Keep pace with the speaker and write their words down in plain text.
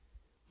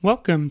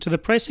Welcome to the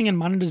Pricing and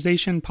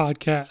Monetization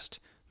Podcast,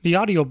 the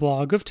audio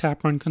blog of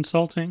Taprun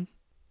Consulting.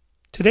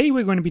 Today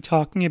we're going to be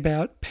talking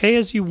about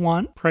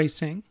pay-as-you-want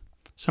pricing.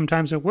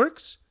 Sometimes it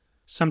works,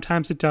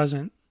 sometimes it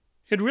doesn't.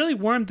 It really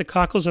warmed the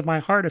cockles of my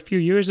heart a few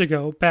years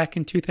ago, back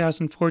in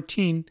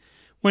 2014,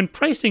 when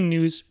pricing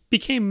news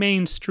became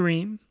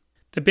mainstream.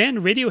 The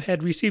band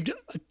Radiohead received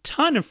a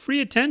ton of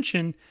free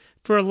attention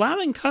for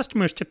allowing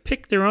customers to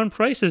pick their own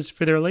prices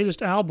for their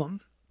latest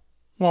album.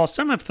 While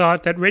some have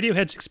thought that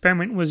Radiohead's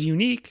experiment was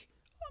unique,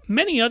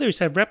 many others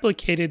have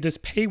replicated this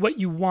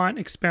pay-what-you-want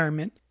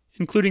experiment,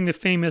 including the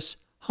famous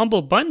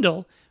Humble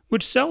Bundle,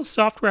 which sells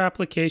software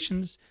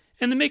applications,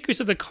 and the makers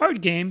of the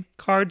card game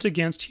Cards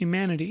Against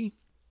Humanity.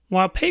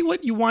 While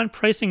pay-what-you-want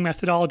pricing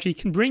methodology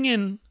can bring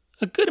in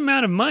a good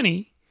amount of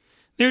money,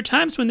 there are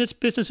times when this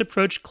business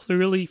approach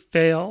clearly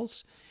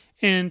fails,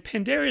 and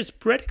Pandora's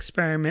Bread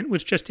experiment,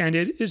 which just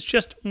ended, is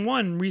just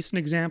one recent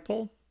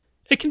example.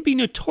 It can be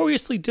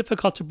notoriously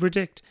difficult to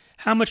predict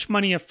how much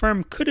money a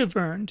firm could have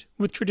earned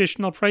with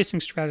traditional pricing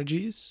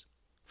strategies.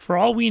 For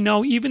all we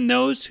know, even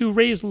those who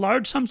raise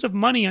large sums of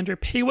money under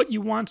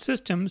pay-what-you-want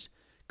systems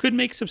could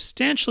make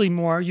substantially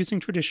more using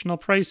traditional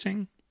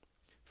pricing.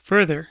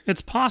 Further,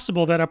 it's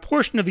possible that a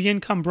portion of the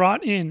income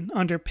brought in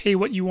under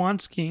pay-what-you-want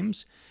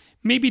schemes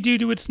may be due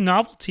to its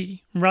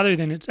novelty rather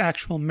than its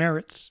actual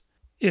merits.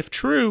 If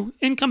true,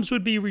 incomes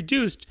would be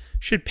reduced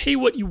should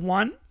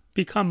pay-what-you-want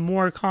become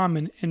more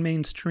common and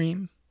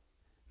mainstream.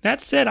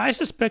 That said, I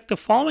suspect the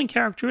following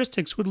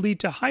characteristics would lead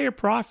to higher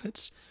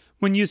profits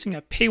when using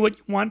a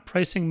pay-what-you-want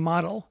pricing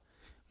model,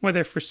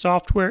 whether for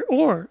software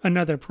or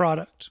another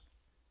product.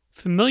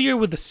 Familiar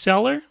with the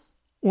seller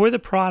or the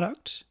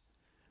product.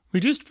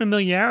 Reduced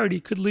familiarity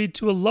could lead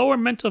to a lower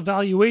mental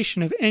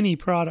valuation of any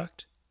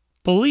product.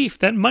 Belief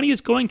that money is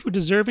going to a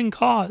deserving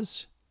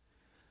cause.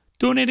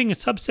 Donating a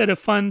subset of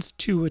funds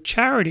to a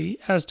charity,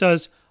 as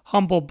does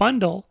Humble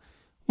Bundle,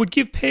 would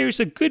give payers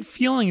a good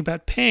feeling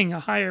about paying a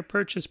higher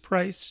purchase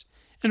price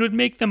and would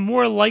make them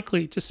more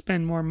likely to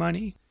spend more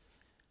money.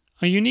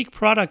 A unique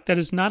product that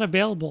is not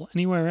available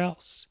anywhere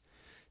else.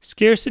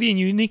 Scarcity and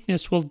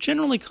uniqueness will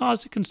generally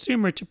cause the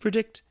consumer to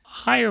predict a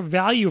higher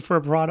value for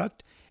a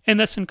product and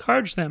thus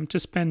encourage them to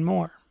spend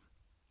more.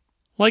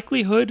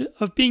 Likelihood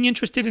of being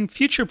interested in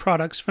future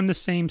products from the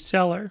same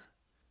seller.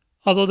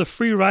 Although the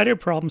free rider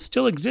problem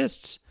still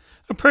exists,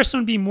 a person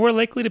would be more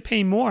likely to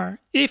pay more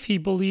if he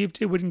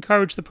believed it would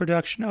encourage the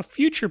production of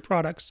future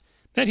products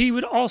that he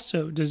would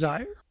also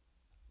desire.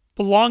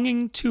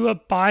 Belonging to a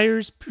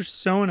buyer's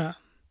persona.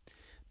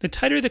 The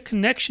tighter the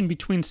connection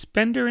between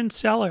spender and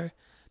seller,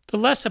 the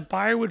less a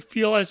buyer would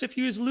feel as if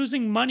he was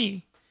losing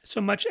money so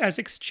much as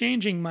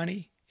exchanging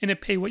money in a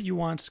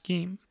pay-what-you-want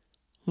scheme.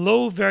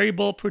 Low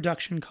variable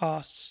production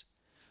costs.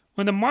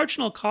 When the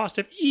marginal cost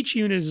of each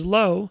unit is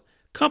low,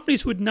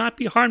 companies would not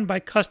be harmed by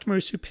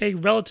customers who pay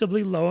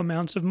relatively low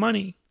amounts of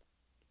money.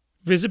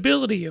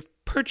 Visibility of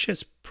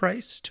purchase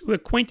price to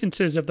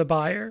acquaintances of the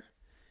buyer.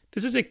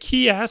 This is a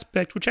key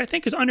aspect which I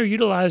think is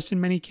underutilized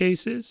in many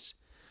cases,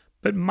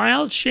 but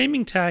mild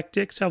shaming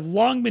tactics have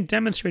long been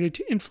demonstrated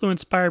to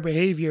influence buyer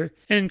behavior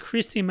and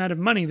increase the amount of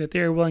money that they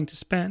are willing to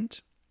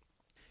spend.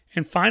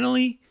 And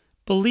finally,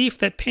 belief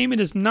that payment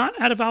is not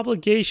out of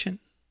obligation,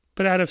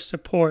 but out of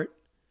support.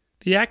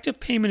 The act of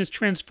payment is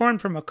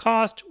transformed from a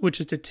cost, which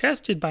is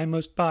detested by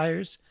most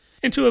buyers,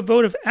 into a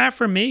vote of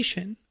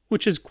affirmation,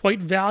 which is quite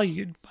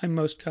valued by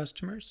most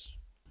customers.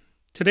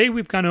 Today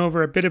we've gone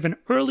over a bit of an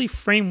early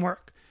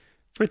framework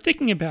for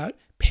thinking about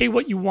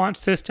pay-what-you-want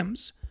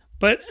systems,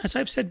 but as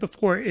I've said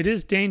before, it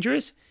is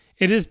dangerous,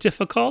 it is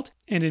difficult,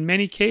 and in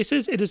many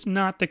cases, it is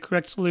not the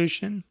correct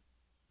solution.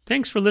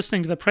 Thanks for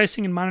listening to the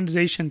Pricing and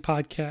Monetization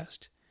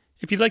Podcast.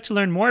 If you'd like to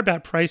learn more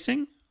about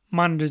pricing,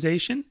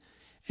 monetization,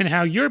 and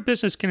how your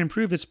business can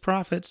improve its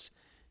profits,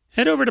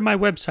 head over to my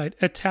website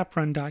at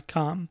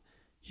taprun.com.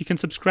 You can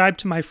subscribe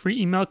to my free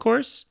email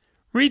course,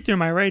 read through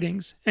my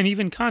writings, and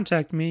even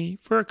contact me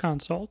for a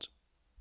consult.